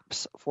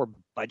apps for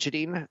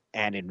budgeting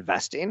and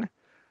investing.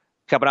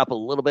 Coming up a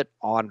little bit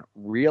on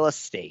real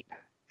estate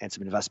and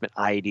some investment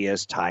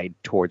ideas tied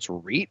towards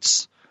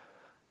REITs.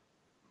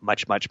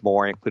 Much, much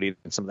more, including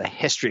some of the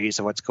histories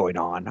of what's going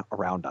on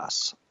around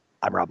us.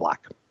 I'm Rob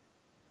Black.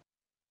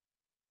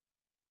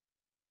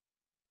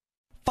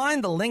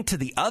 Find the link to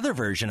the other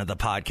version of the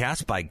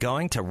podcast by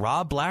going to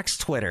Rob Black's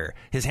Twitter.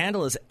 His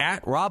handle is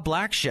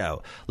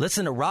 @RobBlackShow.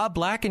 Listen to Rob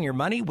Black and Your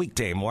Money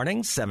weekday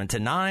mornings, 7 to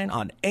 9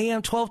 on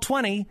AM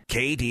 1220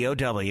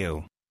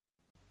 KDOW.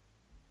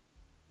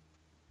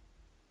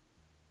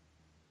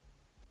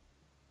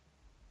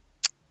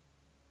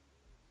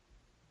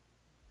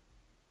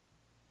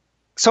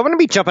 So I'm going to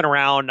be jumping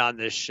around on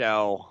this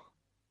show.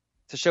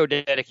 It's a show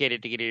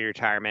dedicated to getting to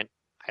retirement.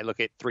 I look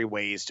at three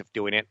ways of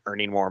doing it: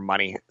 earning more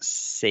money,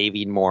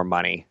 saving more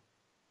money,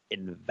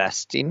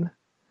 investing.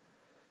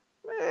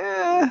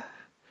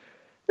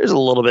 There's a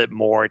little bit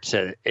more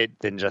to it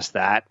than just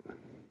that,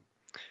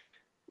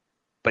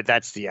 but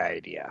that's the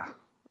idea.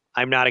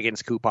 I'm not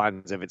against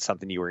coupons if it's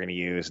something you were going to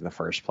use in the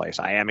first place.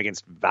 I am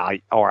against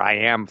value, or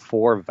I am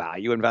for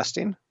value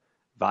investing,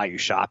 value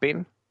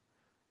shopping,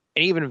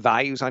 and even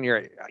values on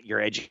your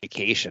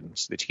education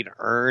so that you can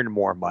earn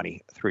more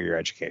money through your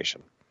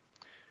education.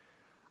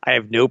 I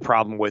have no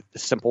problem with the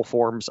simple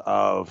forms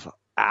of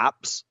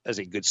apps as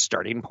a good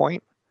starting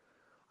point.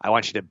 I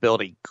want you to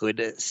build a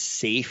good,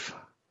 safe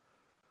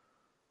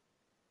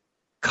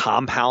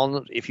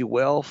compound, if you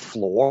will,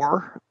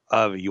 floor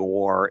of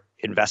your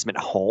investment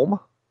home.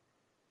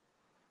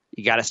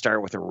 You got to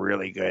start with a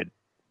really good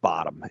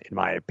bottom, in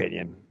my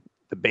opinion.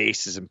 The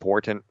base is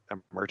important.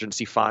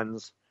 Emergency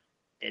funds,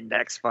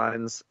 index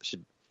funds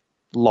should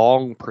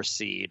long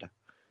precede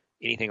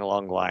anything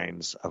along the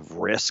lines of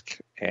risk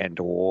and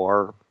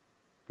or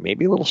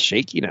maybe a little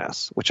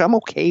shakiness, which I'm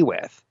okay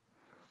with.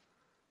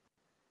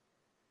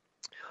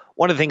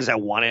 One of the things I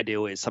want to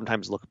do is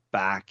sometimes look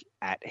back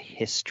at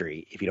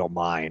history, if you don't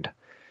mind.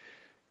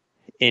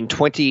 In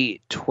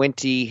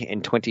 2020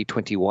 and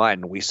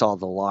 2021, we saw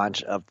the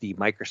launch of the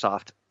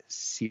Microsoft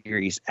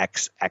Series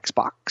X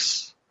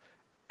Xbox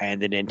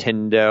and the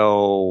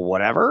Nintendo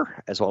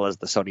whatever, as well as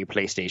the Sony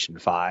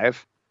PlayStation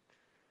 5.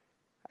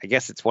 I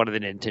guess it's one of the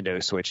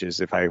Nintendo Switches,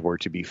 if I were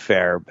to be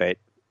fair, but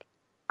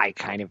I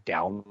kind of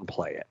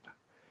downplay it.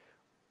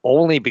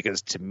 Only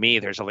because, to me,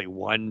 there's only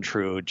one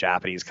true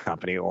Japanese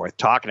company worth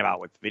talking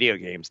about with video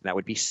games, and that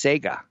would be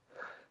Sega.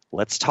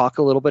 Let's talk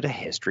a little bit of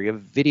history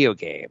of video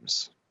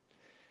games.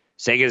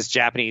 Sega's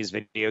Japanese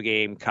video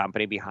game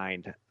company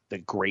behind the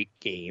great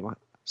game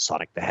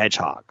Sonic the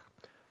Hedgehog.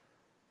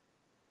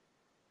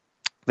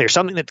 There's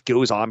something that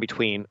goes on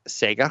between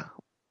Sega,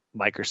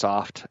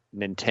 Microsoft,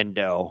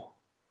 Nintendo,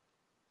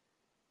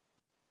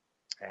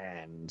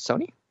 and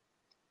Sony.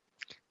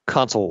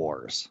 Console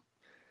wars.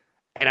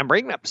 And I'm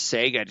bringing up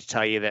Sega to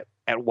tell you that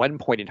at one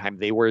point in time,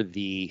 they were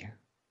the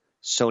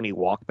Sony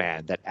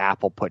Walkman that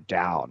Apple put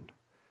down.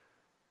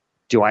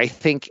 Do I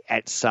think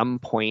at some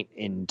point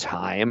in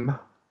time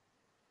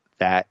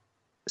that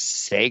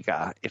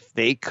Sega, if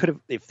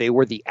they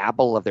were the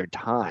Apple of their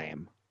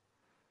time,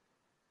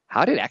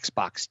 how did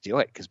Xbox do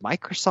it? Because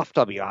Microsoft,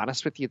 I'll be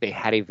honest with you, they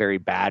had a very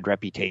bad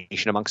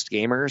reputation amongst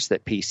gamers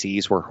that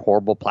PCs were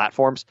horrible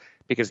platforms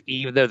because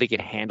even though they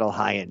could handle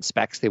high-end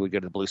specs, they would go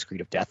to the blue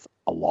screen of death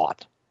a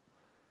lot.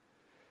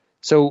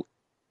 So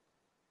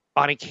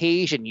on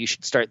occasion, you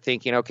should start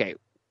thinking, okay,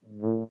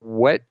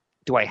 what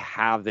do I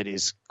have that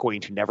is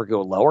going to never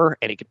go lower?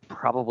 And it could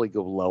probably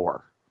go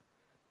lower.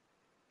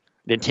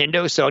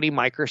 Nintendo, Sony,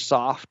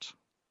 Microsoft,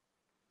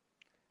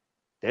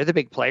 they're the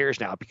big players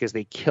now because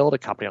they killed a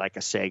company like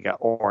a Sega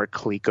or a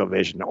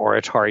ColecoVision or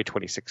Atari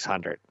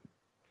 2600.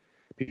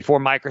 Before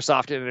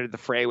Microsoft entered the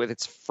fray with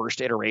its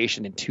first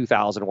iteration in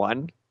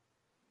 2001,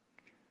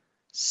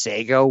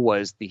 Sega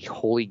was the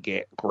holy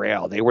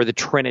grail. They were the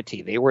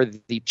Trinity. They were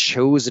the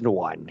chosen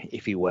one,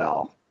 if you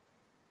will.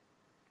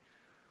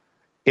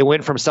 It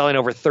went from selling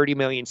over 30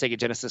 million Sega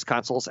Genesis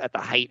consoles at the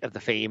height of the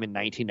fame in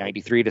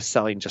 1993 to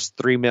selling just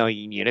 3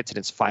 million units in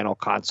its final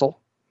console.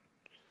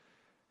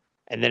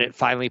 And then it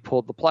finally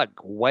pulled the plug.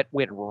 What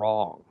went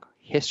wrong?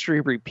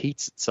 History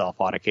repeats itself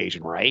on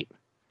occasion, right?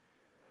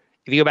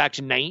 If you go back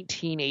to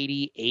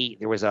 1988,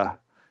 there was a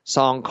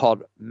song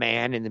called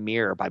Man in the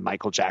Mirror by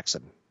Michael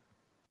Jackson.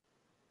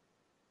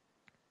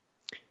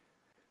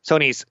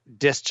 Sony's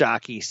disc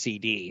jockey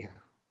CD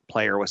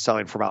player was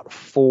selling for about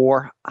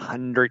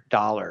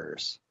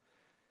 $400.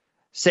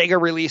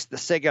 Sega released the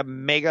Sega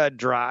Mega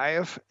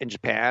Drive in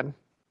Japan.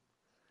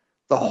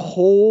 The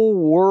whole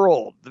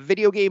world, the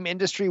video game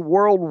industry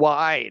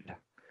worldwide,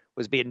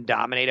 was being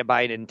dominated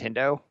by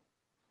Nintendo,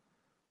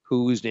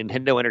 whose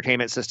Nintendo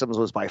Entertainment Systems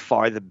was by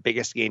far the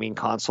biggest gaming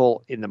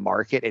console in the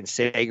market, and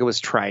Sega was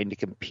trying to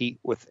compete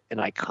with an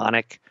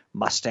iconic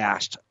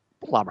mustached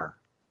plumber.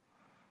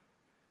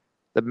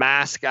 The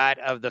mascot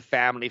of the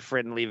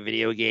family-friendly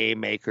video game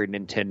maker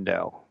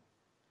Nintendo.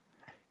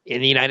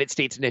 In the United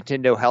States,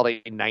 Nintendo held a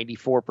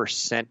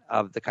 94%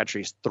 of the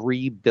country's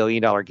 $3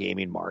 billion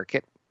gaming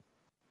market.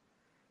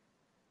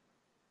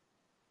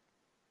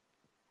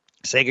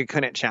 Sega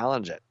couldn't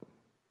challenge it.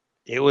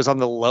 It was on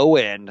the low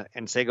end,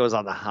 and Sega was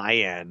on the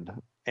high end,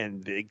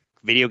 and the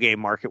video game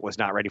market was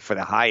not ready for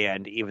the high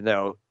end, even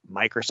though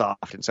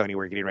Microsoft and Sony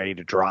were getting ready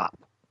to drop.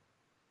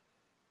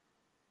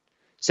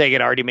 Sega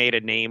had already made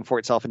a name for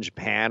itself in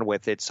Japan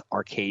with its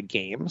arcade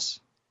games.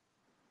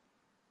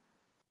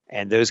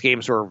 And those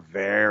games were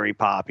very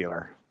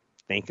popular.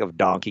 Think of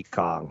Donkey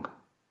Kong.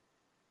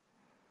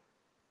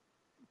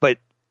 But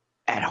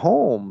at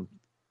home,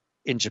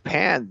 in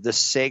Japan, the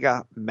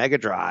Sega Mega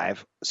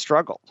Drive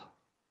struggled.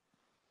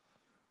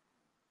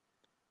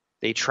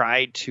 They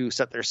tried to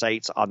set their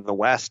sights on the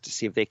West to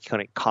see if they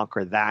couldn't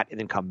conquer that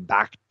and then come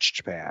back to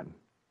Japan.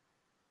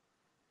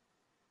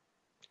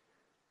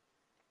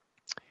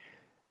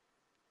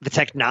 the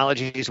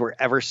technologies were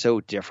ever so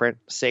different.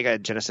 Sega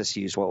and Genesis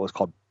used what was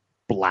called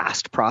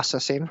blast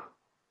processing.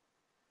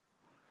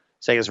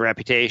 Sega's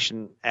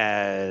reputation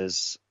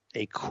as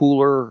a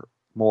cooler,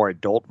 more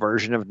adult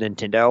version of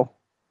Nintendo.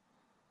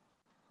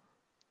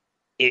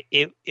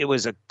 It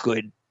was a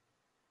good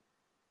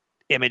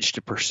image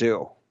to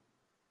pursue.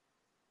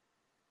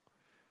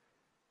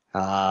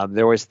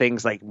 There was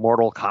things like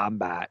Mortal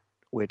Kombat,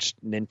 which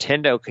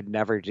Nintendo could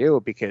never do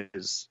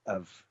because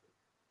of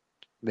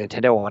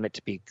Nintendo wanted it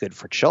to be good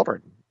for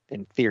children,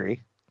 in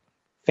theory,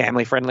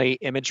 family friendly,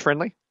 image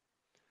friendly.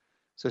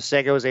 So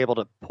Sega was able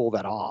to pull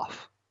that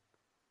off.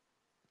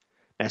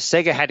 Now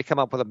Sega had to come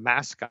up with a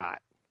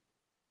mascot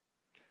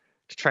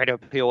to try to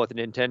appeal with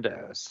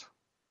Nintendo's.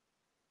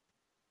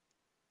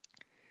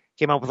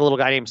 Came up with a little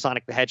guy named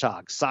Sonic the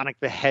Hedgehog. Sonic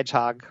the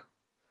Hedgehog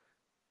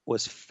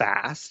was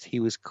fast. He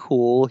was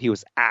cool. He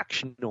was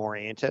action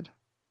oriented.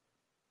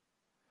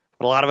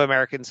 But a lot of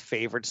Americans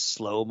favored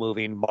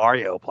slow-moving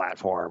Mario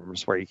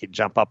platforms where you could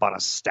jump up on a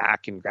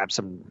stack and grab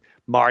some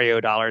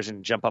Mario dollars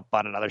and jump up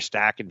on another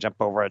stack and jump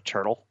over a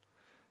turtle.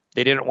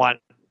 They didn't want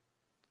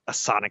a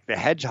Sonic the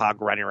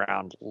Hedgehog running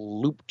around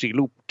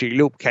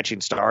loop-de-loop-de-loop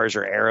catching stars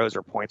or arrows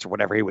or points or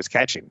whatever he was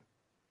catching.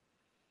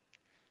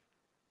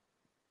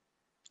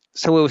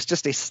 So it was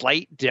just a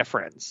slight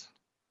difference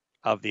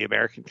of the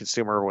American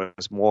consumer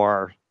was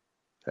more,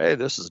 hey,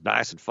 this is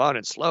nice and fun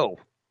and slow.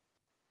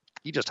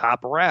 You just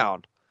hop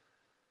around.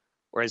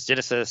 Whereas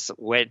Genesis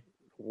went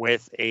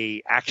with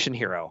a action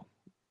hero.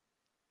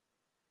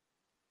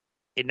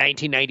 In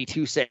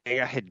 1992,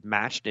 Sega had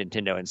matched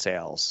Nintendo in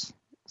sales.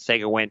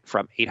 Sega went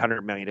from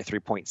 $800 million to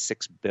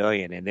 $3.6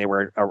 billion, and they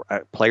were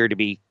a player to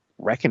be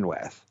reckoned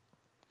with.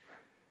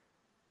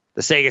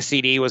 The Sega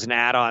CD was an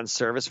add-on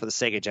service for the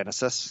Sega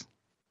Genesis.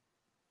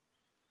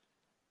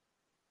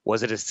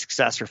 Was it a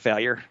success or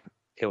failure?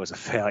 It was a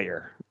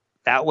failure.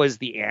 That was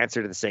the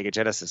answer to the Sega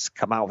Genesis.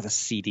 Come out with a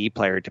CD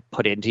player to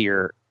put into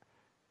your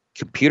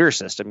computer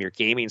system, your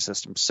gaming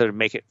system, so to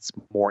make it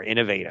more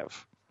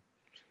innovative.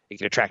 It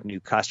could attract new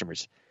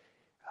customers.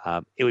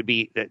 It would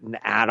be an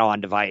add-on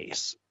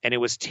device, and it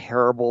was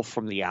terrible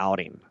from the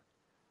outing.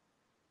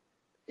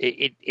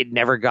 It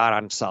never got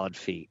on solid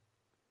feet.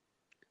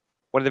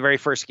 One of the very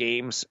first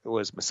games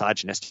was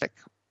misogynistic.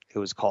 It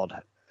was called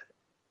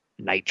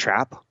Night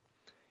Trap.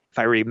 If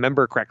I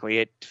remember correctly,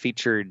 it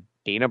featured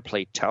Dana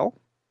Plato,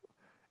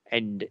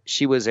 and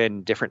she was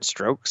in Different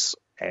Strokes,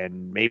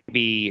 and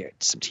maybe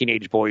some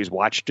teenage boys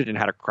watched it and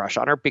had a crush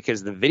on her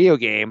because the video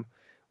game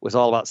was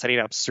all about setting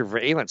up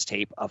surveillance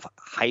tape of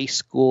high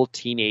school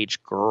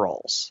teenage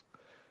girls.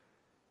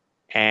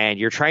 And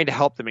you're trying to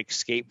help them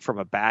escape from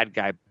a bad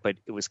guy, but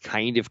it was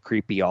kind of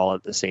creepy all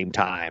at the same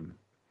time.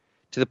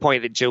 To the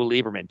point that Joe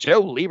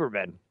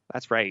Lieberman,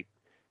 that's right,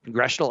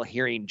 congressional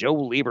hearing Joe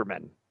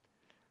Lieberman,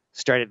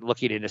 started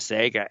looking into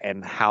Sega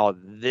and how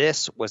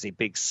this was a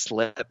big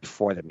slip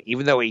for them.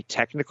 Even though a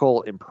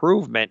technical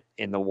improvement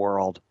in the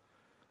world,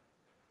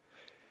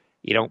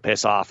 you don't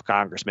piss off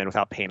congressmen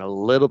without paying a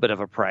little bit of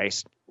a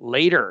price.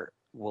 Later,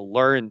 we'll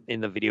learn in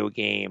the video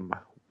game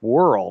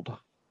world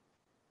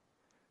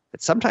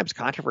that sometimes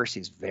controversy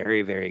is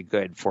very, very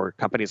good for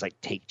companies like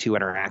Take-Two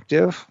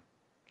Interactive.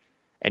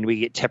 And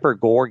we get Tipper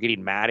Gore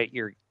getting mad at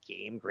your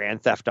game,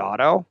 Grand Theft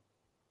Auto.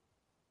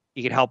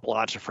 You can help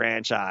launch a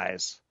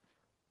franchise.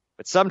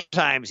 But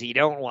sometimes you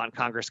don't want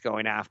Congress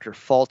going after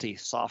faulty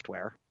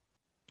software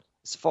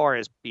as far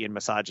as being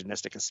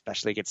misogynistic,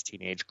 especially against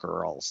teenage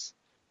girls.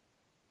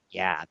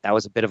 Yeah, that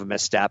was a bit of a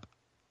misstep.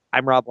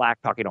 I'm Rob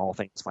Black, talking all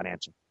things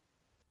financial.